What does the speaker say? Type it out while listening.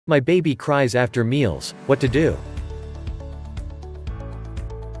My baby cries after meals, what to do?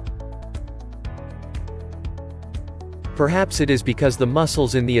 Perhaps it is because the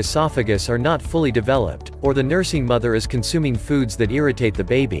muscles in the esophagus are not fully developed, or the nursing mother is consuming foods that irritate the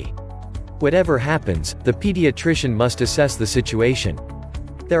baby. Whatever happens, the pediatrician must assess the situation.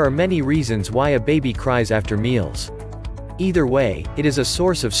 There are many reasons why a baby cries after meals. Either way, it is a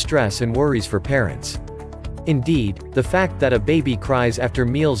source of stress and worries for parents. Indeed, the fact that a baby cries after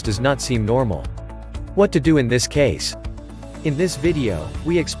meals does not seem normal. What to do in this case? In this video,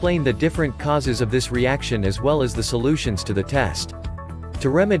 we explain the different causes of this reaction as well as the solutions to the test. To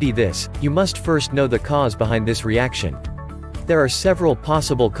remedy this, you must first know the cause behind this reaction. There are several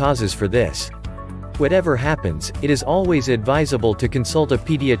possible causes for this. Whatever happens, it is always advisable to consult a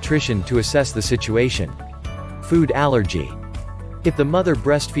pediatrician to assess the situation. Food allergy. If the mother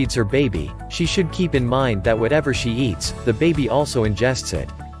breastfeeds her baby, she should keep in mind that whatever she eats, the baby also ingests it.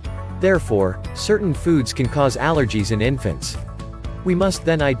 Therefore, certain foods can cause allergies in infants. We must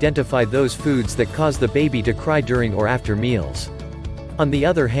then identify those foods that cause the baby to cry during or after meals. On the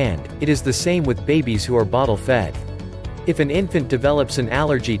other hand, it is the same with babies who are bottle-fed. If an infant develops an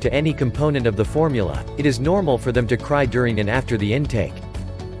allergy to any component of the formula, it is normal for them to cry during and after the intake.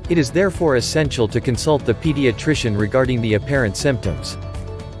 It is therefore essential to consult the pediatrician regarding the apparent symptoms.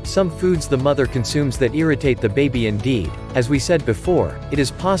 Some foods the mother consumes that irritate the baby. Indeed, as we said before, it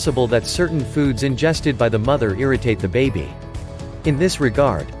is possible that certain foods ingested by the mother irritate the baby. In this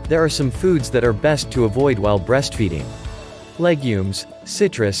regard, there are some foods that are best to avoid while breastfeeding. Legumes,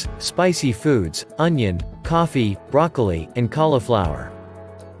 citrus, spicy foods, onion, coffee, broccoli, and cauliflower.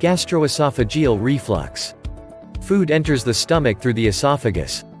 Gastroesophageal reflux. Food enters the stomach through the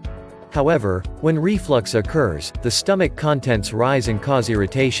esophagus. However, when reflux occurs, the stomach contents rise and cause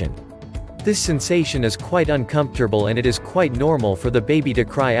irritation. This sensation is quite uncomfortable and it is quite normal for the baby to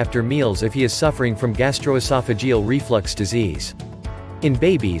cry after meals if he is suffering from gastroesophageal reflux disease. In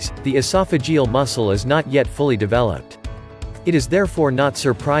babies, the esophageal muscle is not yet fully developed. It is therefore not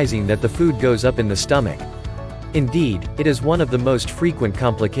surprising that the food goes up in the stomach. Indeed, it is one of the most frequent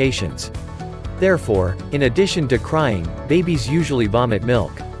complications. Therefore, in addition to crying, babies usually vomit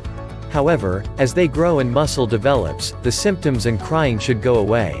milk. However, as they grow and muscle develops, the symptoms and crying should go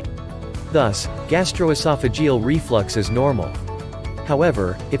away. Thus, gastroesophageal reflux is normal.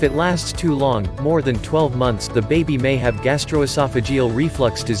 However, if it lasts too long, more than 12 months, the baby may have gastroesophageal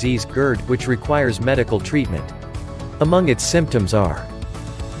reflux disease (GERD), which requires medical treatment. Among its symptoms are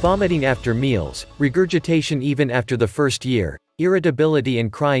vomiting after meals, regurgitation even after the first year, irritability and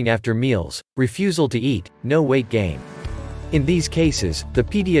crying after meals, refusal to eat, no weight gain. In these cases, the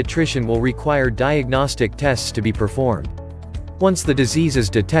pediatrician will require diagnostic tests to be performed. Once the disease is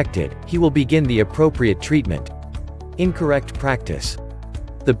detected, he will begin the appropriate treatment. Incorrect practice.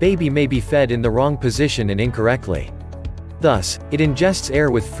 The baby may be fed in the wrong position and incorrectly. Thus, it ingests air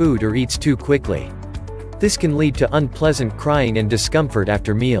with food or eats too quickly. This can lead to unpleasant crying and discomfort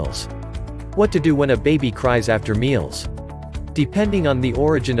after meals. What to do when a baby cries after meals? Depending on the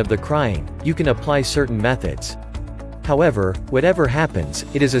origin of the crying, you can apply certain methods. However, whatever happens,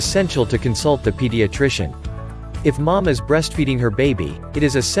 it is essential to consult the pediatrician. If mom is breastfeeding her baby, it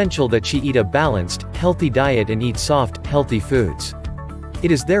is essential that she eat a balanced, healthy diet and eat soft, healthy foods.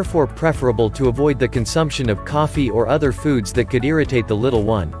 It is therefore preferable to avoid the consumption of coffee or other foods that could irritate the little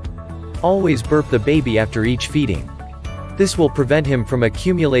one. Always burp the baby after each feeding. This will prevent him from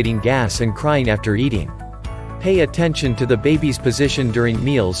accumulating gas and crying after eating. Pay attention to the baby's position during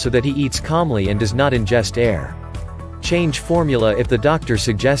meals so that he eats calmly and does not ingest air. Change formula if the doctor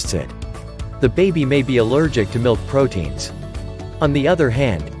suggests it. The baby may be allergic to milk proteins. On the other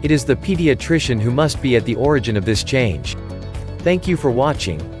hand, it is the pediatrician who must be at the origin of this change. Thank you for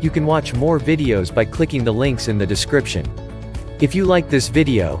watching. You can watch more videos by clicking the links in the description. If you like this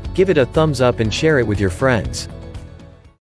video, give it a thumbs up and share it with your friends.